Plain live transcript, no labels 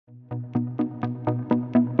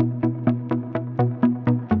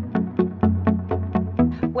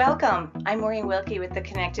Welcome. I'm Maureen Wilkie with The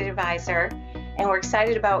Connected Advisor, and we're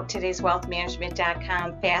excited about today's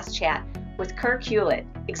wealthmanagement.com Fast Chat with Kirk Hewlett,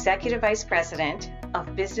 Executive Vice President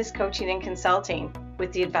of Business Coaching and Consulting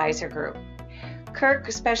with the Advisor Group.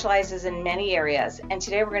 Kirk specializes in many areas, and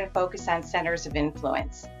today we're going to focus on centers of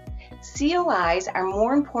influence. COIs are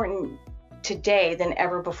more important today than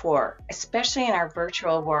ever before, especially in our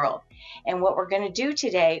virtual world. And what we're going to do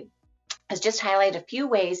today is just highlight a few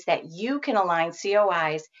ways that you can align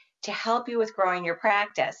COIs to help you with growing your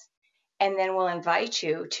practice. And then we'll invite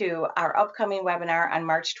you to our upcoming webinar on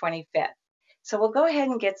March 25th. So we'll go ahead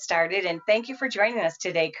and get started. And thank you for joining us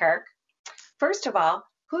today, Kirk. First of all,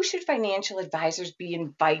 who should financial advisors be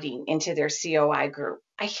inviting into their COI group?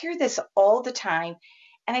 I hear this all the time,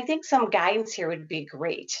 and I think some guidance here would be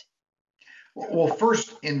great. Well,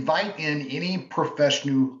 first, invite in any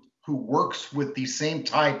professional who works with the same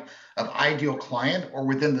type of ideal client or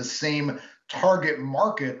within the same target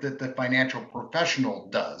market that the financial professional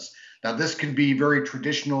does. Now, this could be very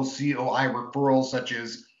traditional COI referrals such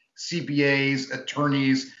as CPAs,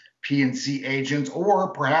 attorneys, P&C agents, or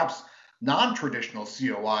perhaps non-traditional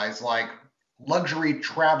COIs like luxury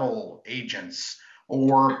travel agents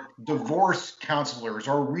or divorce counselors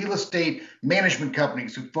or real estate management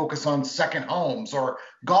companies who focus on second homes or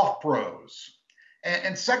golf pros.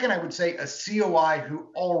 And second, I would say a COI who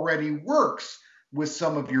already works with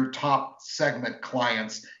some of your top segment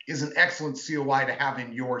clients is an excellent COI to have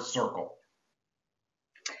in your circle.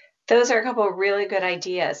 Those are a couple of really good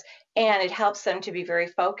ideas, and it helps them to be very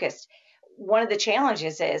focused. One of the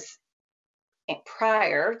challenges is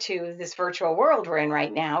prior to this virtual world we're in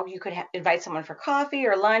right now, you could invite someone for coffee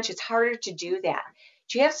or lunch. It's harder to do that.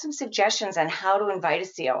 Do you have some suggestions on how to invite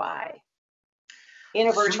a COI? In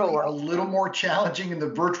a virtual world. A little more challenging in the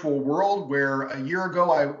virtual world, where a year ago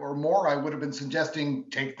or more, I would have been suggesting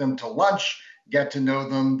take them to lunch, get to know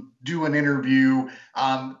them, do an interview,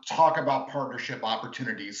 talk about partnership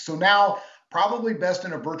opportunities. So now probably best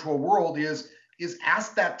in a virtual world is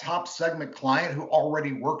ask that top segment client who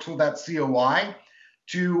already works with that COI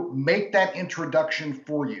to make that introduction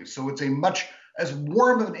for you. So it's a much as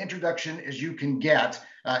warm of an introduction as you can get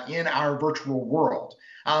in our virtual world.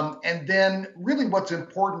 And then really what's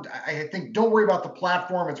important, I think, don't worry about the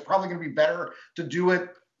platform. It's probably going to be better to do it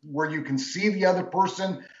where you can see the other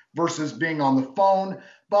person versus being on the phone.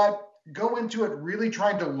 But go into it really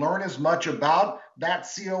trying to learn as much about that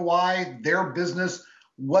COI, their business,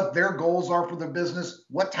 what their goals are for the business,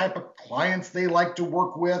 what type of clients they like to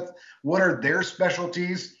work with, what are their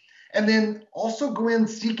specialties. And then also go in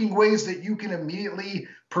seeking ways that you can immediately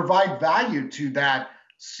provide value to that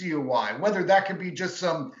COI, whether that could be just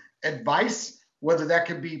some advice, whether that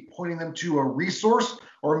could be pointing them to a resource,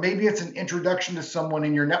 or maybe it's an introduction to someone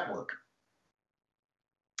in your network.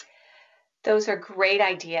 Those are great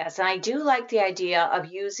ideas. And I do like the idea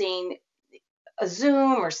of using a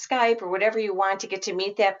Zoom or Skype or whatever you want to get to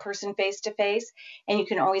meet that person face to face. And you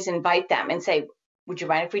can always invite them and say, would you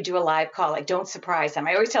mind if we do a live call? Like, don't surprise them.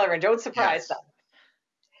 I always tell everyone, don't surprise them.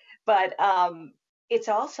 But it's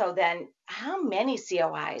also then how many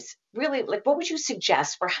COIs, really, like what would you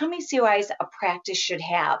suggest for how many COIs a practice should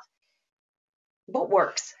have? What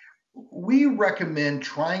works? We recommend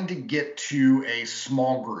trying to get to a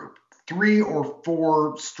small group, 3 or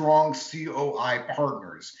 4 strong COI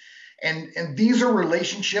partners. And these are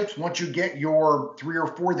relationships, once you get your 3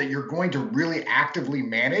 or 4, that you're going to really actively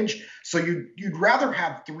manage. So you'd rather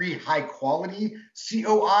have 3 high quality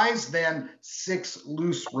COIs than 6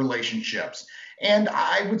 loose relationships. And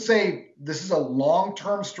I would say this is a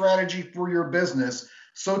long-term strategy for your business.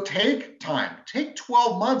 So take time, take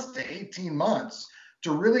 12 months to 18 months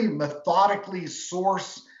to really methodically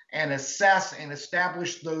source and assess and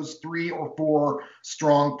establish those 3 or 4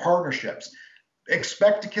 strong partnerships.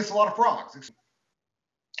 Expect to kiss a lot of frogs.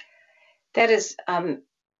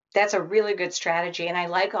 That's a really good strategy. And I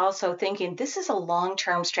like also thinking this is a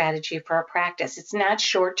long-term strategy for a practice. It's not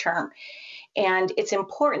short-term. And it's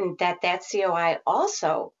important that that COI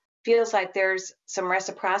also feels like there's some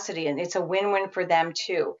reciprocity and it's a win-win for them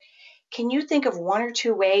too. Can you think of 1 or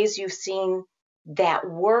 2 ways you've seen that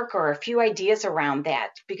work or a few ideas around that?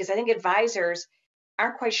 Because I think advisors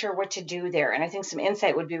aren't quite sure what to do there. And I think some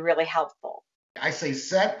insight would be really helpful. I say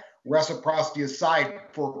set reciprocity aside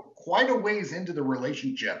for quite a ways into the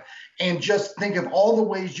relationship and just think of all the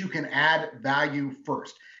ways you can add value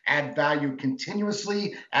first. Add value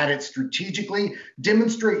continuously, add it strategically,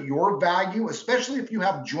 demonstrate your value, especially if you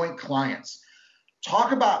have joint clients.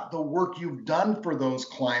 Talk about the work you've done for those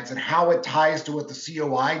clients and how it ties to what the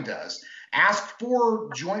COI does. Ask for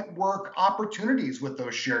joint work opportunities with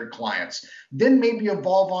those shared clients. Then maybe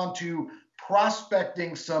evolve on to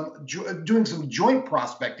prospecting, doing some joint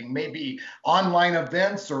prospecting, maybe online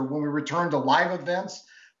events or when we return to live events.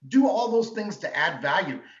 Do all those things to add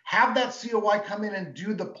value. Have that COI come in and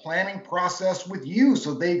do the planning process with you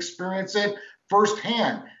so they experience it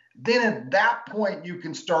firsthand. Then at that point, you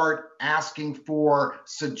can start asking for,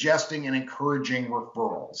 suggesting, and encouraging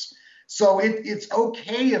referrals. So it's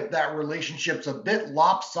okay if that relationship's a bit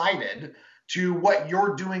lopsided to what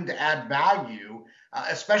you're doing to add value,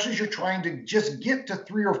 especially as you're trying to just get to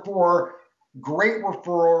 3 or 4 great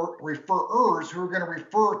referrers who are going to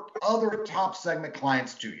refer other top segment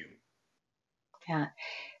clients to you. Yeah,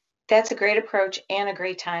 that's a great approach and a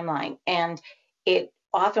great timeline. And it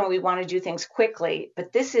often we want to do things quickly,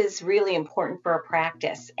 but this is really important for a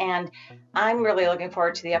practice. And I'm really looking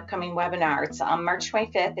forward to the upcoming webinar. It's on March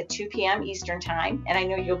 25th at 2 p.m. Eastern Time, and I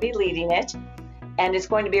know you'll be leading it. And it's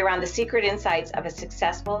going to be around the secret insights of a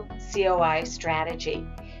successful COI strategy.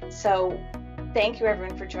 So thank you,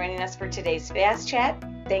 everyone, for joining us for today's Fast Chat.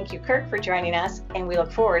 Thank you, Kirk, for joining us, and we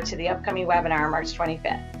look forward to the upcoming webinar on March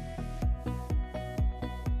 25th.